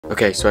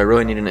Okay, so I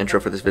really need an intro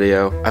for this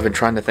video. I've been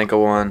trying to think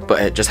of one,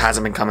 but it just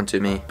hasn't been coming to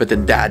me. But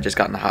then Dad just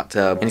got in the hot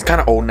tub, and he's kind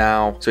of old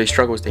now, so he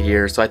struggles to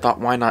hear. So I thought,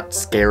 why not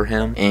scare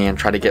him and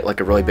try to get like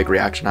a really big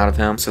reaction out of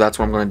him? So that's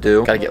what I'm gonna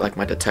do. Gotta get like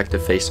my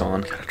detective face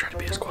on. Gotta try to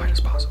be as quiet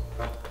as possible.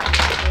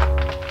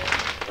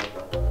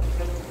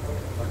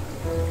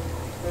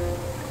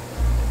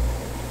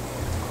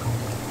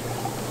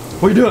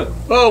 What are you doing?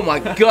 Oh my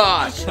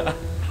gosh!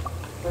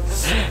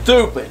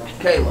 Stupid!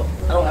 Caleb,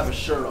 I don't have a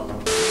shirt on.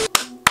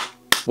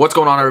 What's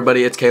going on,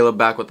 everybody? It's Caleb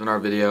back with another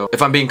video.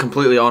 If I'm being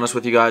completely honest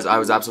with you guys, I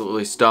was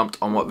absolutely stumped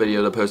on what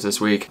video to post this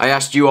week. I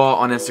asked you all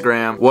on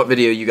Instagram what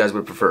video you guys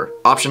would prefer.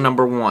 Option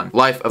number 1,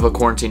 life of a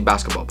quarantine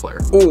basketball player.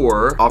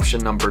 Or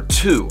option number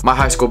 2, my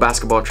high school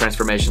basketball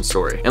transformation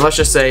story. And let's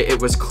just say it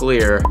was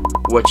clear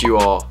what you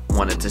all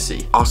wanted to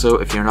see. Also,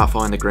 if you're not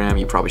following the gram,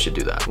 you probably should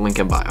do that. Link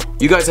in bio.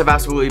 You guys have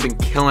absolutely been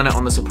killing it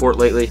on the support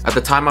lately. At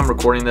the time I'm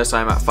recording this,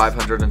 I'm at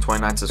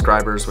 529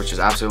 subscribers, which is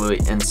absolutely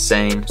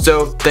insane.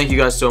 So thank you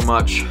guys so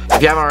much.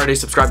 If you haven't already,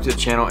 subscribe to the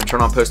channel and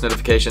turn on post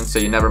notifications so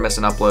you never miss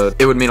an upload.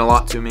 It would mean a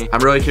lot to me.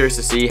 I'm really curious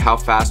to see how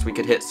fast we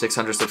could hit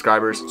 600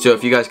 subscribers. So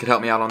if you guys could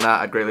help me out on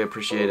that, I'd greatly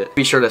appreciate it.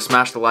 Be sure to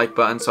smash the like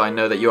button so I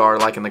know that you are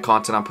liking the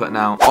content I'm putting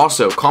out.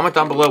 Also, comment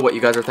down below what you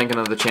guys are thinking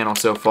of the channel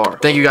so far.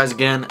 Thank you guys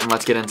again, and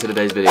let's get into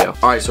today's video.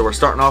 Alright, so we're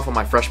starting off on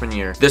my freshman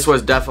year. This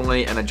was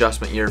definitely an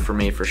adjustment year for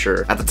me for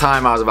sure. At the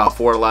time, I was about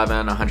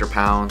 4'11", 100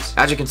 pounds.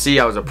 As you can see,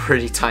 I was a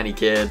pretty tiny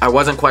kid. I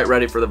wasn't quite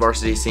ready for the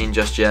varsity scene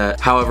just yet.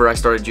 However, I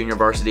started junior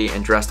varsity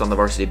and dressed on the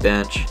varsity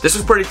bench. This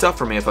was pretty tough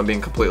for me if I'm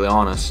being completely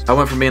honest. I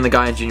went from being the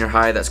guy in junior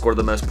high that scored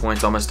the most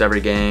points almost every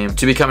game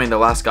to becoming the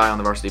last guy on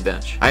the varsity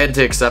bench. I had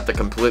to accept a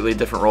completely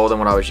different role than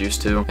what I was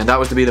used to, and that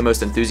was to be the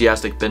most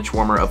enthusiastic bench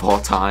warmer of all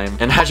time.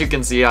 And as you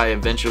can see, I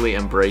eventually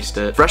embraced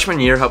it. Freshman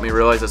year helped me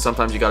realize that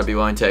sometimes you gotta be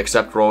willing to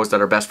accept roles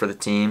that are best for the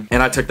team,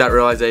 and I took that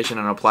realization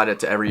and applied it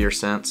to every year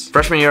since.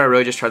 Freshman year, I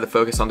really just tried to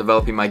focus on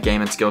developing my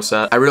game and skill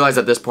set. I realized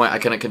at this point I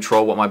couldn't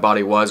control what my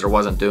body was or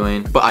wasn't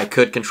doing, but I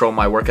could control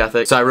my work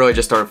ethic, so I really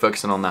just started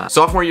focusing on that.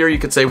 Sophomore year, you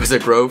could say, was a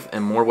growth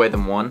in more way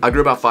than one. I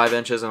grew about 5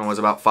 inches and was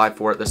about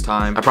 5'4" at this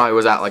time. I probably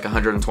was at like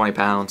 120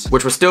 pounds,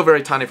 which was still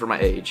very tiny for my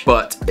age,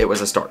 but it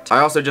was a start. I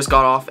also just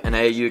got off an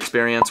AAU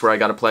experience where I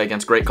got to play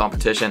against great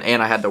competition,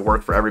 and I had to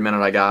work for every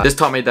minute I got. This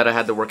taught me that I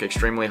had to work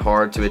extremely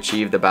hard to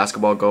achieve the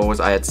basketball goals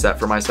I had set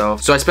for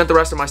myself. So I spent the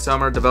rest of my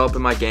summer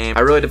developing my game.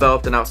 I really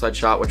developed an outside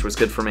shot, which was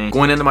good for me.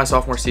 Going into my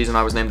sophomore season,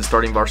 I was named the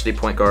starting varsity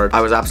point guard.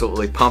 I was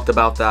absolutely pumped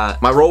about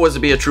that. My role was to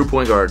be a true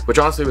point guard, which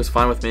honestly was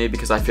fine with me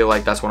because I feel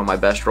like that's one of my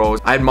best roles.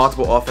 I had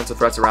multiple offensive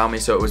threats around me,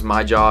 so it was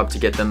my job to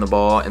get them the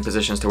ball in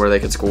positions to where they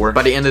could score.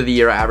 By the end of the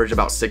year, I averaged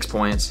about 6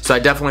 points, so I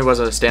definitely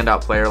wasn't a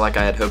standout player like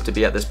I had hoped to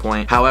be at this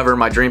point. However,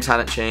 my dreams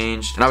hadn't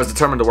changed, and I was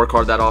determined to work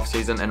hard that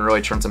offseason and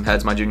really turn some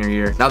heads my junior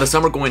year. Now, the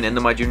summer going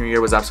into my junior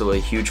year was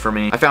absolutely huge for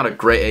me. I found a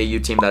great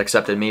AAU team that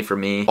accepted me for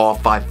me, all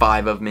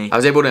 5'5" of me. I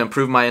was able to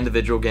improve my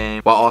individual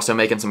game while also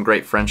making some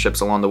great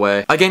friendships along the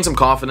way. I gained some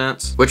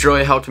confidence, which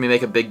really helped me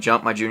make a big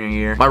jump my junior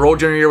year. My role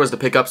junior year was to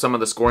pick up some of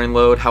the scoring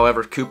load.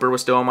 However, Cooper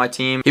was still on my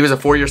team. He was a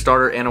 4-year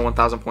starter and a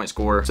 1,000 point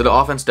scorer, so the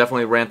offense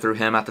definitely ran through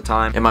him at the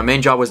time, and my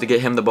main job was to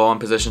get him the ball in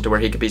position to where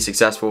he could be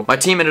successful. My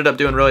team ended up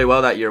doing really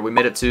well that year. We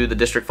made it to the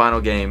district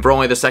final game for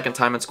only the 2nd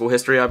time in school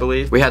history, I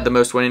believe. We had the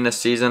most winningest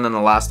season in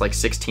the last like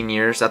 16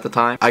 years at the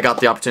time. I got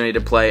the opportunity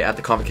to play at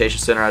the Convocation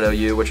Center at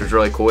OU, which was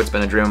really cool. It's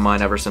been a dream of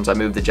mine ever since I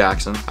moved to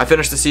Jackson. I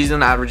finished the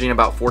season averaging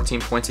about 14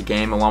 points a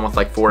game along with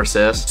like 4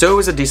 assists, so it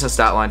was a decent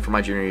stat line for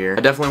my junior year.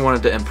 I definitely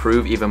wanted to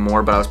improve even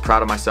more, but I was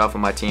proud of myself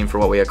and my team for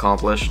what we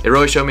accomplished. It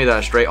really showed me that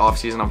a straight off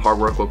season of hard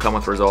work will come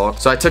with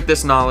results. So I took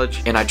this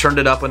knowledge and I turned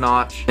it up a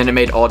notch, and it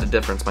made all the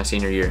difference my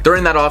senior year.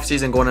 During that off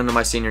season going into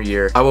my senior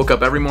year, I woke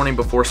up every morning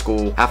before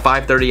school at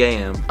 5:30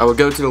 a.m. I would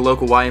go to the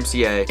local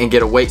YMCA and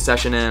get a weight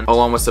session in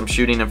along with some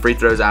shooting and free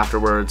throws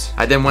afterwards.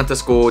 I then went to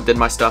school, did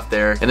my stuff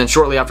there, and then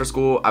shortly after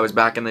school, I was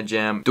back in the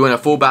gym doing a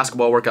full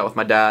basketball workout with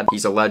my dad.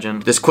 He's a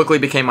legend. This quickly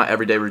became my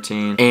everyday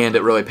routine, and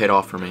it really paid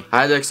off for me.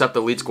 I had to accept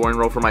the lead scoring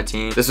role for my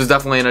team. This was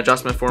definitely an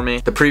adjustment for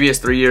me. The previous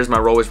 3 years, my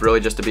role was really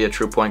just to be a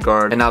true point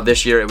guard, and now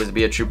this year it was to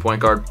be a true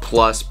point guard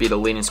plus be the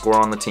leading scorer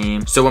on the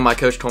team. So when my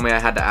coach told me I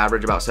had to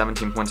average about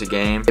 17 points a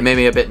game, it made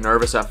me a bit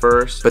nervous at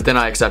first, but then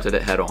I accepted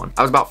it head on.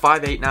 I was about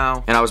 5'8"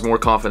 now, and I was more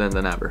confident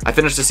than ever. I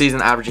finished the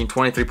season averaging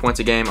 23 points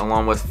a game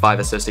along with 5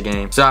 assists a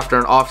game. So after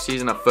an off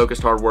season of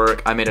focused hard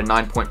work, I made a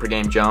 9 point per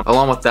game jump.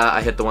 Along with that,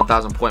 I hit the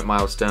 1,000 point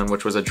milestone,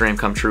 which was a dream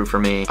come true for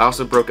me. I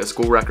also broke a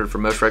school record for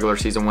most regular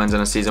season wins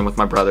in a season with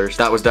my brothers.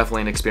 That was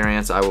definitely an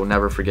experience I will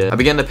never forget. I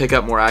began to pick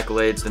up more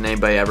accolades than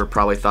anybody ever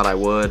probably thought I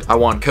would. I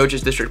won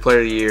Coaches District Player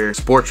of the Year,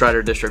 Sports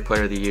Writer District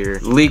Player of the Year,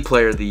 League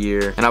Player of the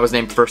Year, and I was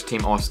named first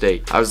team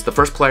All-State. I was the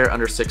first player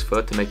under 6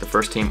 foot to make the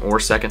first team or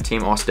second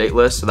team All-State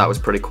list, so that was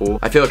pretty cool.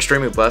 I feel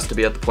extremely blessed to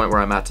be at the point where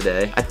I'm at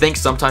today. I think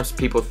sometimes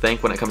people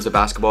think when it comes to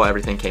basketball,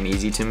 everything came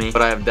easy to me,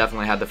 but I have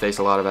definitely had to face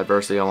a lot of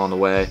adversity along the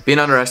way. Being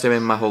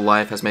underestimated my whole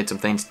life has made some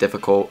things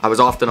difficult. I was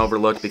often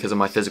overlooked because of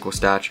my physical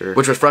stature,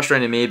 which was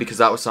frustrating to me because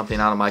that was something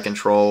out of my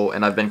control,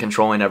 and I've been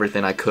controlling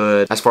everything I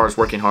could as far as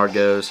working hard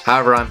goes.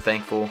 However, I'm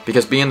thankful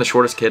because being the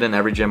shortest kid in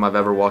every gym I've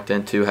ever walked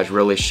into has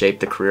really shaped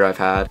the career I've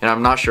had, and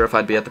I'm not sure if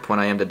I'd be at the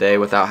point I am today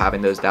without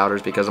having those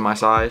doubters because of my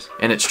size,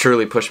 and it's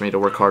truly pushed me to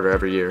work harder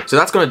every year. So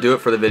that's going to do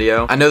it for the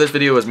video. I know this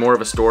video is more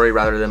of a story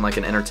rather than like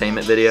an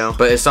entertainment video,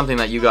 but it's something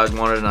that you guys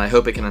wanted, and I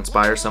hope it can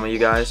inspire some of you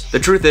guys. The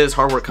truth is,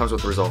 hard work comes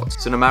with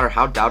results, so no matter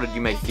how doubted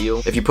you may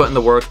feel, if you put in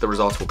the work, the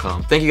results will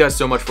come. Thank you guys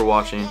so much for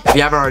watching. If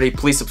you haven't already,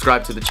 please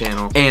subscribe to the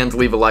channel and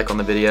leave a like on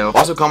the video.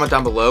 Also comment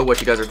down below what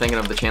you guys are thinking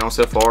of the channel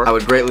so far. I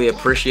would greatly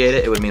appreciate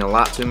it. It would mean a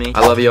lot to me.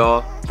 I love you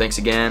all. Thanks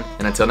again,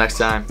 and until next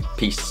time,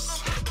 peace.